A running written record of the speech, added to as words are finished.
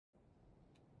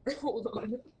Hold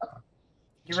on.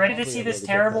 You ready to Probably see a this really good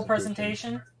terrible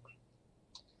presentation.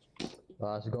 presentation?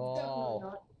 Let's Definitely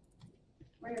go.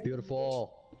 not.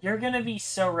 Beautiful. You're gonna be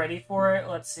so ready for it.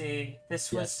 Let's see.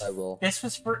 This Yes, I will.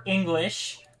 was for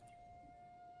English.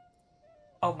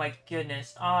 Oh my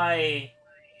goodness, I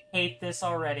hate this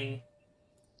already.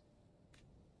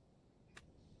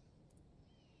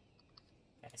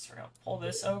 Okay, so we're gonna pull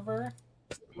this over.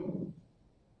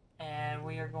 And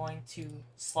we are going to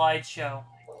slideshow.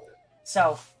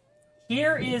 So,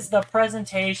 here is the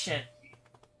presentation.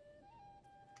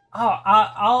 Oh,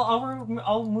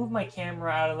 I'll move my camera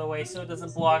out of the way so it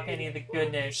doesn't block any of the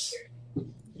goodness.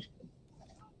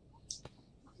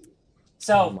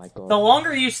 So, Oh my God. the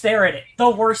longer you stare at it, the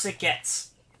worse it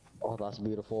gets. Oh, that's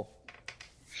beautiful.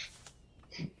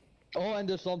 Oh, and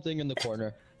there's something in the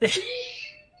corner.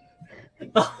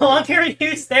 The longer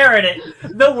you stare at it,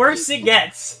 the worse it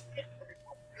gets.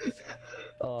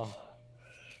 Oh.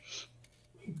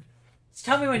 Just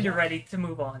tell me when you're ready to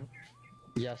move on.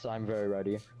 Yes, I'm very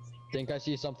ready. Think I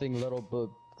see something little bit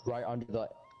right under the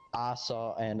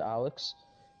Asa and Alex.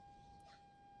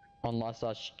 Unless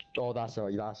that's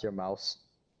that's your mouse.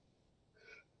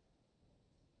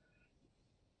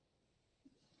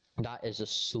 That is the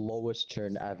slowest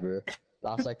turn ever.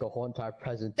 That's like the whole entire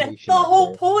presentation. That's the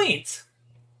whole right point.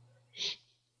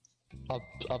 there.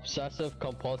 Obsessive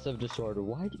compulsive disorder.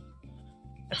 Why?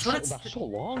 That's what it's. That's so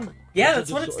long. Yeah, It's a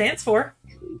that's what it disorder- stands for.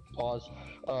 Pause.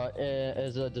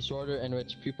 Is a disorder in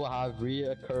which people have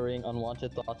reoccurring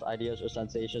unwanted thoughts, ideas, or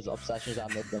sensations, obsessions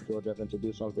that make them feel driven to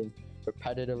do something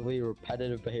repetitively.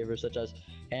 Repetitive behaviors such as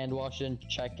hand washing,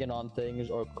 checking on things,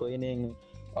 or cleaning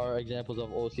are examples of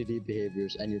OCD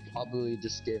behaviors. And you probably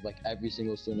just gave like every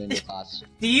single student in your class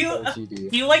Do you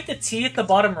OCD. like the T at the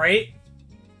bottom right?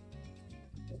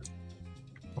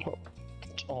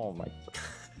 Oh my.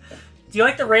 Do you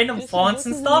like the random This fonts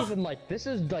and isn't stuff? Even like this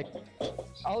is like What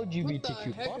the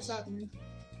LGBTQ heck is plus. happening?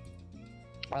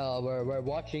 We're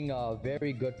watching a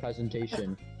very good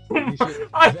presentation. You should,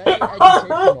 I- very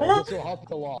educational. This will help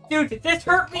a lot. Dude, this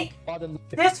hurt me. Bottom-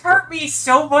 This hurt me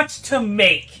so much to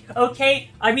make, okay?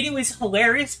 I mean, it was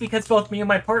hilarious because both me and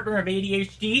my partner have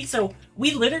ADHD, so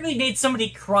we literally made somebody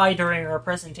cry during our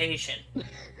presentation.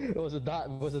 Was it that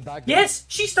good? Yes,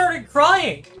 she started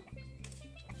crying!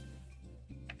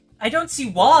 I don't see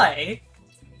why,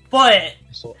 but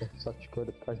So it's such a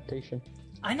good presentation.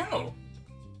 I know.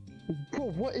 Bro,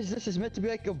 what is this? It's meant to be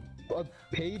like a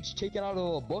page taken out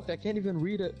of a book. I can't even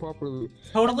read it properly.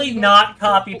 Totally not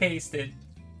copy-pasted.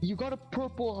 You got a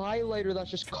purple highlighter that's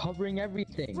just covering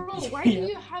everything. Bro, why do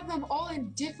you have them all in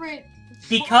different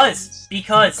Because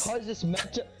Because it's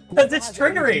meant to. Because it's who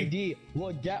has triggering. OCD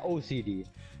will get OCD.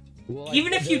 Will,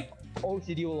 Even if you-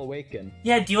 OCD will awaken.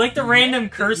 Yeah, do you like the You random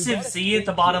gotta- cursive you gotta Z at the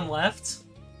think bottom here. left?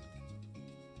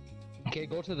 Okay,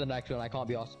 go to the next one. I can't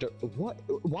be asked. What?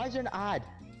 Why is there an ad?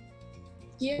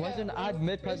 Yeah. Why is there an ad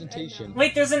mid-presentation?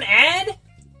 Wait, there's an ad?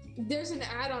 There's an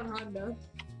ad on Honda.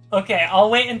 Okay, I'll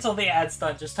wait until the ad's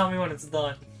done. Just tell me when it's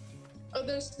done. Oh,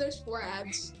 there's 4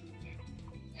 ads.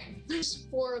 There's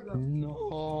 4 of them.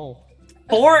 No.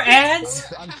 4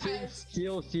 ads? I'm seeing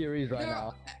Steel series right They're-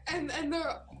 now. And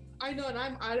they're, I know, and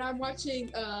I'm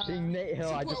watching Seeing Nate Hill.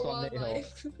 I just Support saw Nate Hill.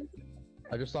 Wildlife.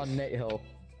 I just saw Nate Hill.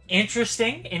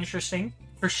 Interesting, interesting.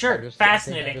 For I sure. just- I think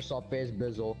Fascinating. I just saw FaZe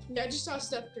Bizzle. Yeah, I just saw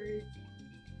Steph Curry.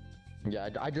 Yeah,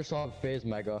 I just saw FaZe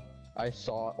Mega. I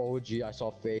saw OG. I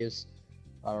saw FaZe.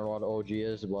 I don't know what OG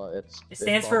is, but It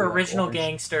stands for probably like Original orange,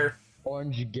 Gangster.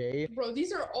 Orange gay. Bro,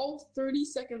 these are all 30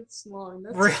 seconds long.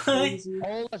 That's Really? crazy.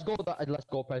 Oh, let's go with that. Let's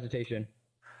go presentation.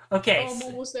 Okay. Oh, I'm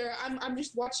almost there. I'm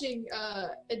just watching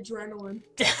Adrenaline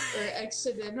or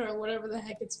Exodus or whatever the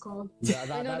heck it's called. Yeah,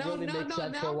 that, No, that no, really no, makes no,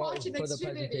 sense now for, I'm what, watching for the Xfinity.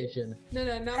 presentation. No,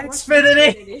 I'm watching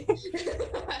Xfinity. Xfinity.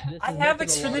 This I is have making a lot of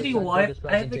Xfinity sense for Wi. this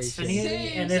I have presentation. Xfinity,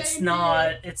 Same, and it's same not.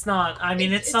 here. It's not. I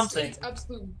mean, it's something. It's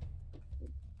absolute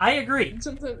I agree. it's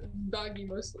something doggy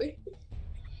mostly.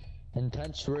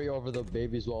 Intense worry over the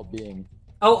baby's well-being.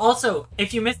 Oh, also,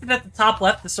 if you missed it at the top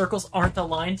left, the circles aren't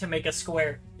aligned to make a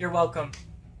square. You're welcome.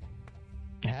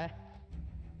 Huh?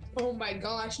 Oh my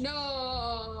gosh,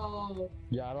 no!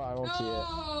 Yeah, I don't see it.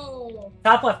 No!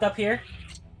 Top left up here.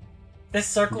 This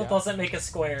circle Yeah. doesn't make a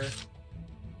square.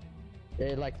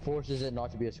 It like forces it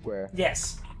not to be a square.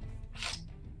 Yes.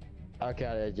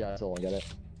 Okay, yeah, I still don't get it.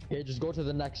 Okay, just go to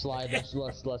the next slide. Let's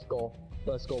go.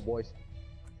 Let's go, boys.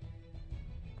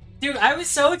 Dude, I was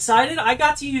so excited. I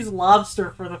got to use lobster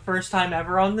for the first time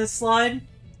ever on this slide.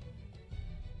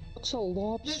 What's a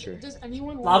lobster? Does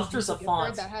anyone want Lobster's a gift font.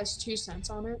 card that has 2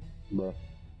 cents on it? Bro.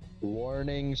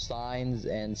 Warning signs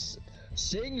and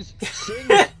sings.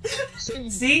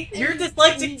 Sings. See? You're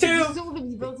dyslexic too!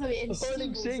 it Learning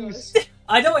enables things. us.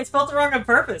 I know I spelled it wrong on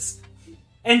purpose.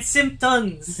 And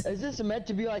symptoms. Is this meant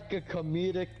to be like a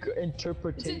comedic Is it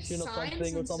interpretation of signs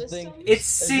something or and something? systems? It's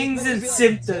it sings meant to and be like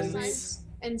symptoms. Signs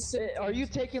and symptoms. Are you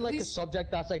taking like a These-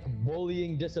 subject that's like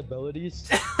bullying disabilities?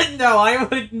 No, I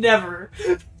would never.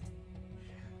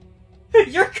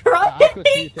 You're crying. I could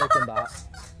see you taking that.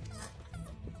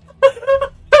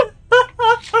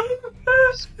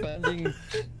 Spending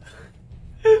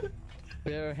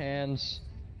bare hands.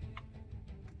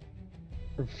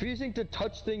 Refusing to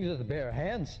touch things with bare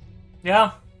hands.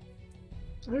 Yeah,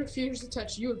 I refuse to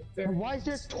touch you very Why is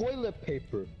there toilet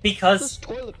paper? because This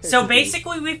toilet paper. so dude.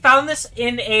 basically we found this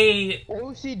in a.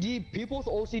 OCD people with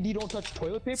OCD don't touch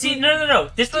toilet paper. See, no.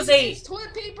 This was a. It's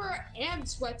toilet paper and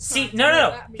sweat. See, socks, no.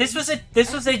 whatever that This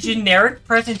means. was a generic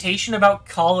presentation about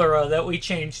cholera that we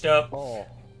changed up. Oh,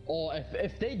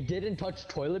 if they didn't touch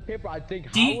toilet paper, I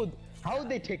think Do you- how would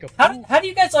they take a poo? How do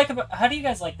you guys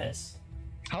like this?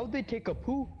 How would they take a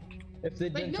poo if they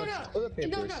Like didn't no, touch toilet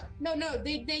papers? no.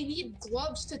 They need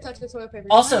gloves to touch the toilet paper. You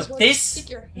Also, might as well this- just stick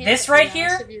your hand This up right your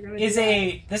ass here if you're gonna is do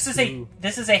that. Ooh.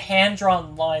 this is a hand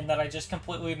drawn line that I just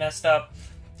completely messed up.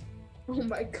 Oh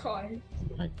my god,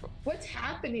 what's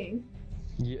happening?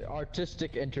 Yeah,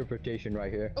 artistic interpretation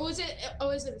right here. Oh, is it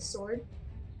a sword?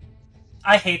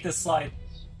 I hate this slide.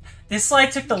 This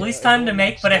slide took the Yeah, least time go to make,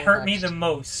 next, but it go hurt me next. the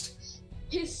most.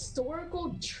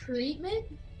 Historical treatment?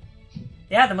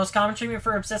 Yeah, the most common treatment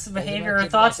for obsessive Well, behavior then or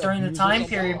thoughts like during the abuse time or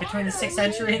period something. between the 6th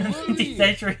century and the Really? 19th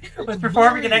century was It's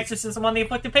performing an really- exorcism on the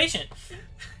afflicted patient.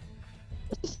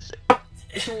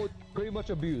 So pretty much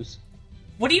abuse.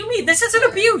 What do you mean? This isn't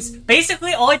abuse!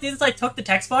 Basically, all I did is I took the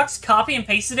text box, copy and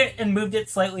pasted it, and moved it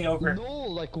slightly over. No,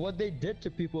 like what they did to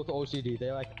people with OCD.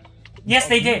 They like. Yes,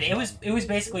 they did. abused It was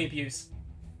basically abuse.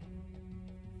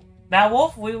 Now,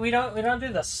 Wolf, we don't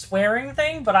do the swearing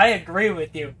thing, but I agree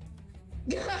with you.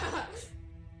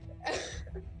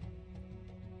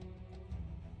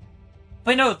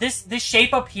 But no, this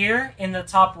shape up here in the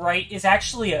top right is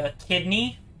actually a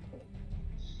kidney.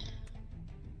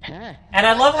 Huh? And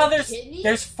I love how A kidney?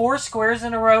 there's 4 squares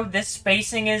in a row. This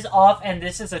spacing is off, and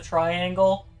this is a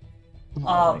triangle.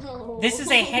 No. This is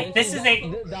a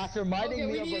That's reminding Okay,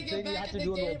 me we of need a to thing get you back had to in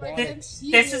do the in game. I robotics. can't this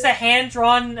see is you. a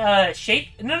hand-drawn shape.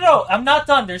 No, I'm not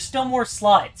done. There's still more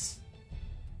slides.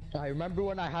 I remember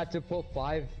when I had to put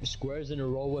 5 squares in a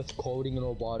row with coding and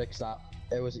robotics. That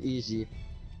it was easy.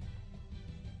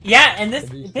 Yeah, and this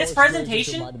These this 4 squares just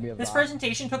presentation reminded me of this that.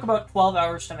 presentation took about 12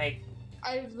 hours to make.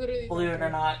 I literally. Believe it or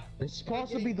not. This is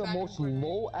possibly the back most and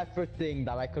forth. low effort thing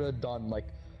that I could have done. Like,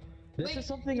 this Like- is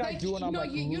something I do when I'm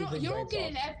like you losing don't get brain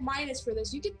an F minus for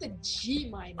this. You get the G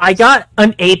minus. I got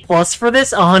an A plus for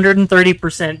this,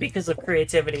 130% because of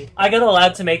creativity. I got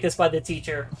allowed to make this by the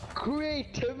teacher. cells.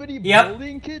 Creativity Yep.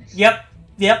 bullying kids. Yep.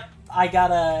 I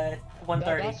got a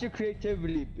 130. That's your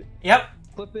creativity. Yep.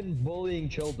 Flipping bullying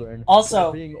children.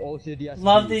 Also, for being OCD.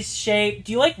 Love this shape.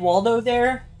 Do you like Waldo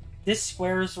there? This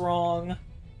square's wrong.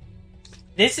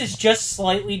 This is just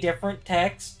slightly different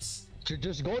texts.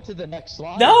 Just go to the next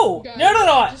slide. No! Guys, No!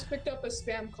 I just picked up a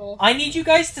spam call. I need you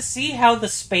guys to see how the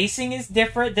spacing is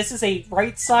different. This is a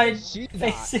right I side see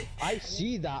face. that. I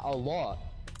see that a lot.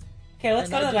 Okay, let's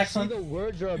And go to I the just next see one. the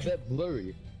words are a bit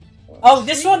blurry. Oh,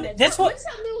 this one. This one. What's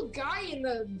that little guy in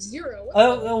the zero?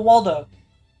 What Waldo.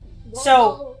 the-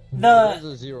 so- There's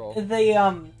a 0.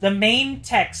 The main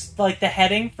text, like the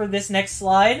heading for this next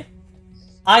slide,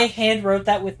 I hand wrote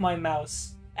that with my mouse.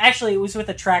 Actually, it was with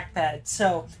a trackpad,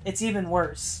 so it's even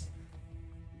worse.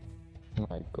 Oh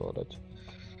my god. Do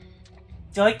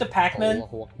you like the Pac-Man?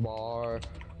 Allahu Akbar.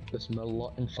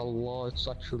 Bismillah, inshallah, it's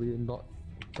actually not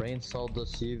brain cell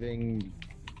deceiving,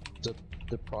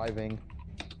 depriving.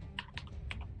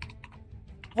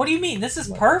 What do you mean? This is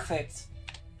perfect.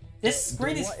 This The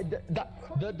screen is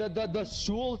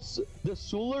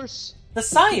Sulers, the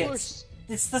science.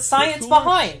 It's the science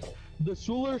behind. The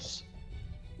Sulers.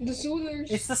 The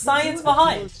Soolers. It's the science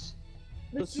behind.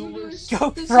 The Soolers. Go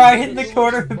The cry in the Soolers.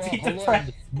 corner and be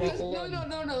depressed.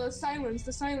 No, the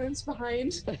silence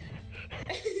behind.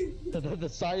 The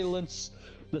silence.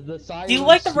 The silence. Do you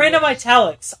like the random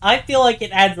italics? I feel like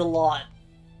it adds a lot.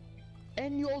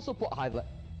 And you also put highlight.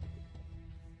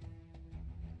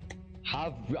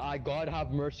 God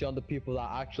have mercy on the people that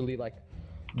actually like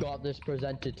got this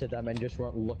presented to them and just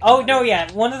weren't looking. Oh at no, it.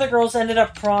 yeah. One of the girls ended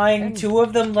up crying. And- 2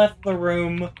 of them left the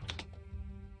room.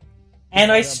 And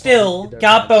Yeah, I that still probably their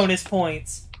got parents. bonus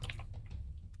points.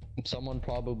 Someone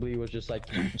probably was just like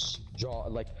jaw,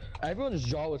 like everyone's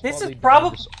jaw was. This is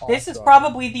probably probably just off.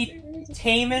 probably the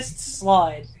tamest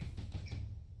slide.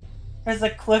 There's a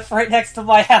cliff right next to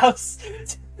my house.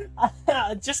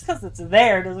 Just because it's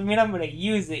there doesn't mean I'm gonna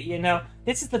use it, you know?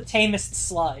 This is the tamest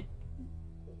slide.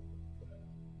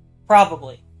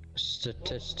 Probably.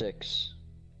 Statistics.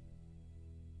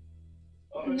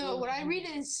 No, what I read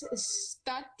is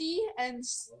stati and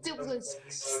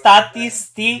statistics.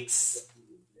 Statistics.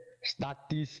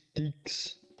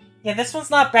 Statistics. Yeah, this one's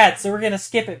not bad, so we're gonna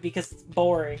skip it because it's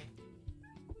boring.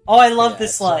 Oh, I love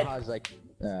this it still slide. has, like,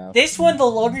 This one, the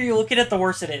longer you look at it, the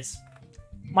worse it is.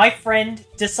 My friend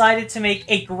decided to make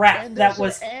a graph and that there's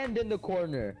was... an and in the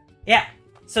corner. Yeah.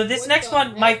 So this What next the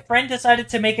one, my heck? friend decided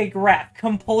to make a graph,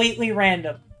 completely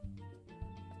random.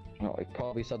 No, it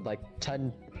probably said like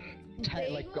 10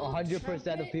 like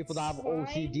 100% of people that have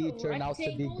OCD turn out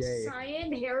to be gay.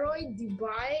 Cyan, Heroid,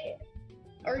 Dubai,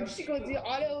 or just go to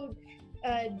auto.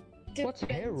 What's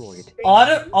Heroid?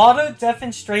 Auto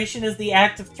defenstration is the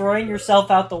act of throwing yourself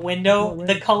out the window.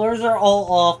 The colors are all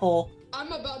awful. I'm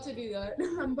about to do that.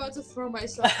 I'm about to throw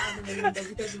myself out of the window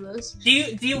because of this. Do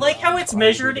you like how it's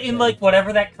measured in like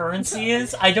whatever that currency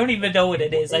is? I don't even know what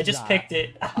it is. I just picked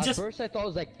it. At first I thought it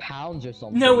was like pounds or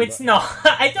something. No, it's but- not.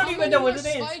 I don't How even many know what more it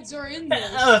is. slides are in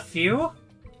this? A few?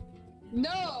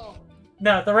 No.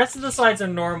 No, the rest of the slides are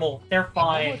normal. They're How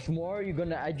fine. much more are you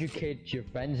gonna educate your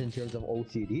friends in terms of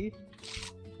OCD?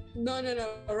 No.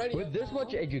 Already. With this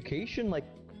much education, like,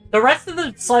 The rest of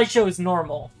the slideshow is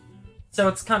normal, so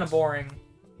it's kind of boring.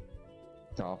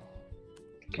 no.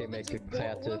 Okay, make it What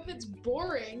creative. if it's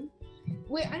boring?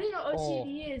 Wait, I didn't know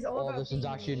OCD is all about. this is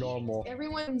actually normal.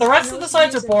 Everyone. The rest of the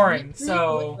slides are knows boring, and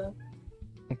so-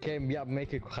 Okay, yeah,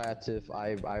 make it creative.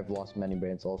 I've lost many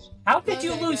brain cells. How could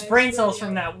you Okay, lose guys, brain cells really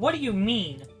from that? What do you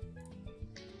mean?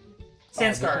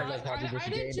 Sanskar. Like, how did I you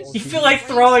didn't gain just You OCD? feel like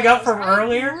throwing up from I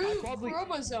earlier? grew I probably-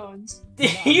 chromosomes.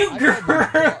 You I grew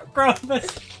probably-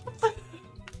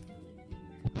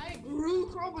 I grew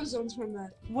chromosomes from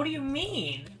that. What do you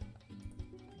mean?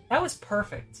 That was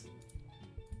perfect.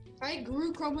 I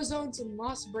grew chromosomes and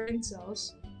lost brain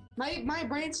cells. My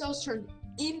brain cells turned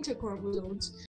into chromosomes.